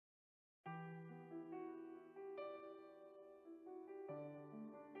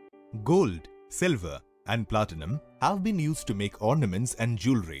Gold, silver, and platinum have been used to make ornaments and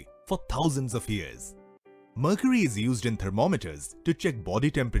jewelry for thousands of years. Mercury is used in thermometers to check body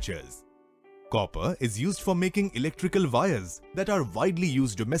temperatures. Copper is used for making electrical wires that are widely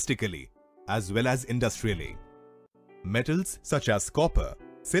used domestically as well as industrially. Metals such as copper,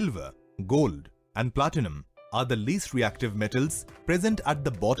 silver, gold, and platinum are the least reactive metals present at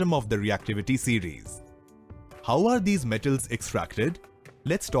the bottom of the reactivity series. How are these metals extracted?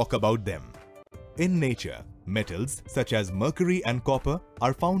 Let's talk about them. In nature, metals such as mercury and copper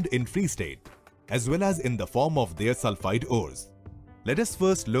are found in free state, as well as in the form of their sulfide ores. Let us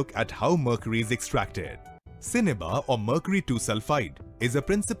first look at how mercury is extracted. Cinnabar or mercury 2 sulfide is a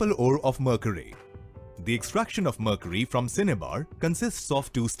principal ore of mercury. The extraction of mercury from cinnabar consists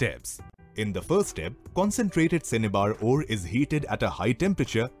of two steps. In the first step, concentrated cinnabar ore is heated at a high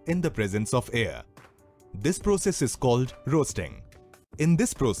temperature in the presence of air. This process is called roasting. In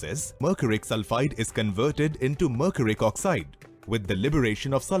this process, mercuric sulfide is converted into mercuric oxide with the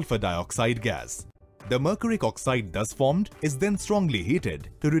liberation of sulfur dioxide gas. The mercuric oxide thus formed is then strongly heated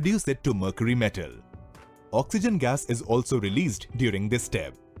to reduce it to mercury metal. Oxygen gas is also released during this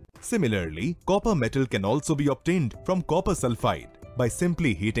step. Similarly, copper metal can also be obtained from copper sulfide by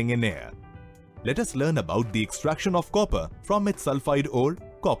simply heating in air. Let us learn about the extraction of copper from its sulfide ore,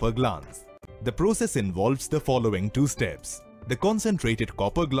 copper glance. The process involves the following two steps. The concentrated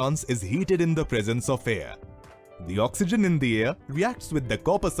copper glance is heated in the presence of air. The oxygen in the air reacts with the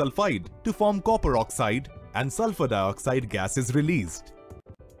copper sulfide to form copper oxide and sulfur dioxide gas is released.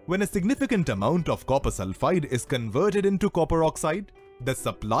 When a significant amount of copper sulfide is converted into copper oxide, the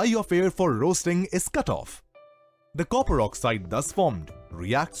supply of air for roasting is cut off. The copper oxide thus formed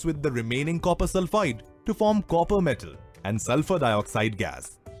reacts with the remaining copper sulfide to form copper metal and sulfur dioxide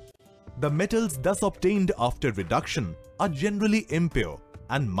gas. The metals thus obtained after reduction are generally impure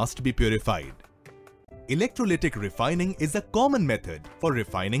and must be purified. Electrolytic refining is a common method for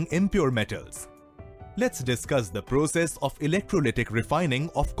refining impure metals. Let's discuss the process of electrolytic refining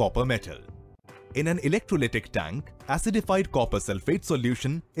of copper metal. In an electrolytic tank, acidified copper sulfate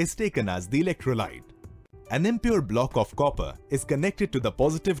solution is taken as the electrolyte. An impure block of copper is connected to the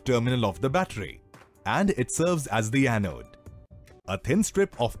positive terminal of the battery, and it serves as the anode. A thin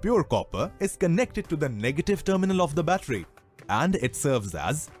strip of pure copper is connected to the negative terminal of the battery, and it serves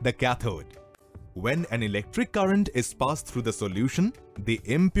as the cathode. When an electric current is passed through the solution, the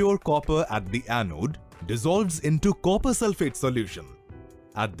impure copper at the anode dissolves into copper sulfate solution.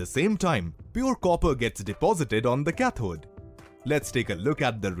 At the same time, pure copper gets deposited on the cathode. Let's take a look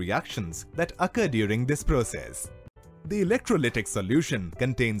at the reactions that occur during this process. The electrolytic solution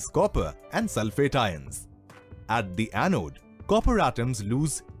contains copper and sulfate ions. At the anode, copper atoms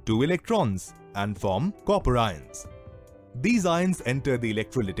lose 2 electrons and form copper ions. These ions enter the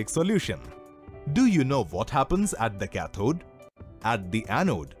electrolytic solution. Do you know what happens at the cathode? At the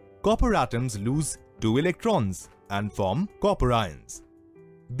anode, copper atoms lose 2 electrons and form copper ions.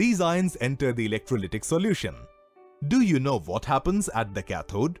 These ions enter the electrolytic solution. Do you know what happens at the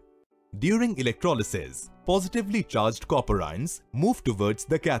cathode? During electrolysis, positively charged copper ions move towards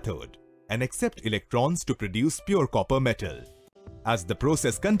the cathode and accept electrons to produce pure copper metal. As the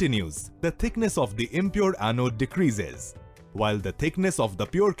process continues, the thickness of the impure anode decreases, while the thickness of the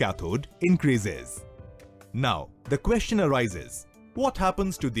pure cathode increases. Now, the question arises, what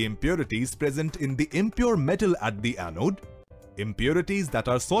happens to the impurities present in the impure metal at the anode? Impurities that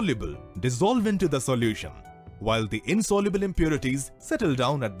are soluble dissolve into the solution, while the insoluble impurities settle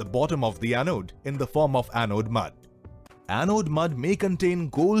down at the bottom of the anode in the form of anode mud. Anode mud may contain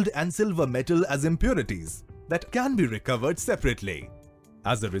gold and silver metal as impurities that can be recovered separately.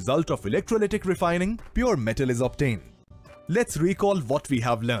 As a result of electrolytic refining, pure metal is obtained. Let's recall what we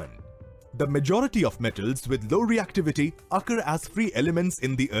have learned. The majority of metals with low reactivity occur as free elements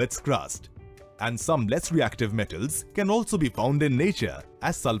in the Earth's crust, and some less reactive metals can also be found in nature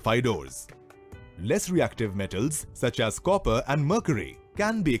as sulfide ores. Less reactive metals such as copper and mercury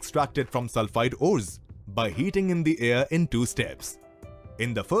can be extracted from sulfide ores by heating in the air in two steps.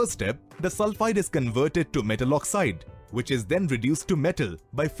 In the first step, the sulfide is converted to metal oxide, which is then reduced to metal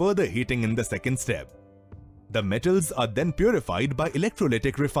by further heating in the second step. The metals are then purified by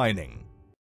electrolytic refining.